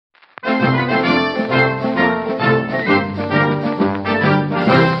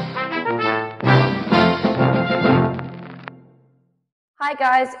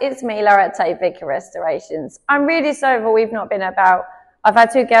Hi guys, it's me, Laura at Tate Vicker Restorations. I'm really sorry that we've not been about. I've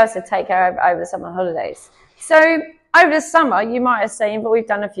had two girls to take care of over the summer holidays. So over the summer, you might have seen, but we've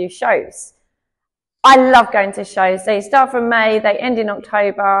done a few shows. I love going to shows. They start from May, they end in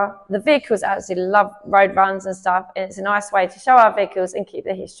October. The vehicles absolutely love road runs and stuff, and it's a nice way to show our vehicles and keep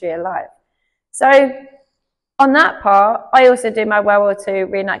the history alive. So on that part, I also do my World War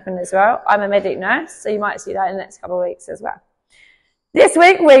II reenactment as well. I'm a medic nurse, so you might see that in the next couple of weeks as well. This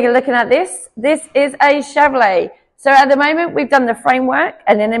week, we're looking at this. This is a Chevrolet. So at the moment, we've done the framework,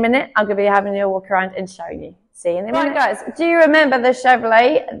 and in a minute, I'm going to be having you walk around and showing you. See you in a minute. Right, guys, do you remember the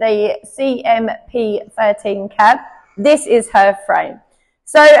Chevrolet, the CMP13 cab? This is her frame.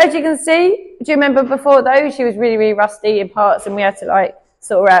 So as you can see, do you remember before though, she was really, really rusty in parts, and we had to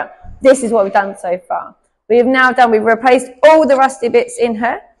sort her out. This is what we've done so far. We've replaced all the rusty bits in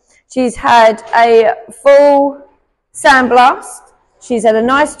her. She's had a full sandblast. She's had a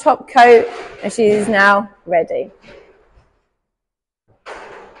nice top coat, and she is now ready.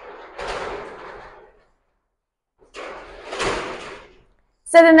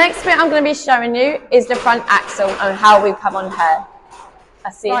 So the next bit I'm going to be showing you is the front axle and how we come on her.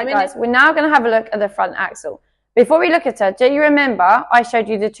 I see. Right, guys, we're now going to have a look at the front axle. Before we look at her, do you remember I showed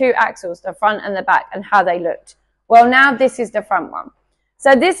you the two axles, the front and the back, and how they looked? Well, now this is the front one.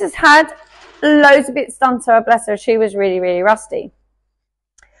 So this has had loads of bits done to her, bless her. She was really, really rusty.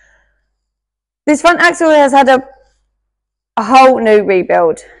 This front axle has had a whole new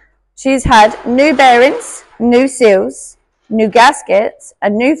rebuild. She's had new bearings, new seals, new gaskets, a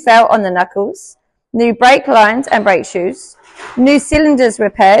new felt on the knuckles, new brake lines and brake shoes, new cylinders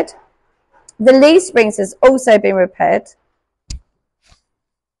repaired. The leaf springs has also been repaired.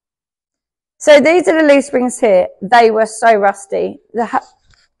 So these are the leaf springs here. They were so rusty.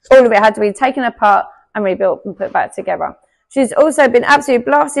 All of it had to be taken apart and rebuilt and put back together. She's also been absolutely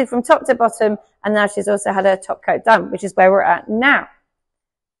blasted from top to bottom, and now she's also had her top coat done, which is where we're at now.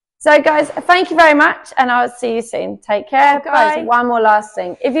 So guys, thank you very much, and I'll see you soon. Take care. Guys, one more last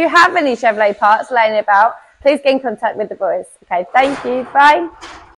thing. If you have any Chevrolet parts laying about, please get in contact with the boys. Okay, thank you. Bye.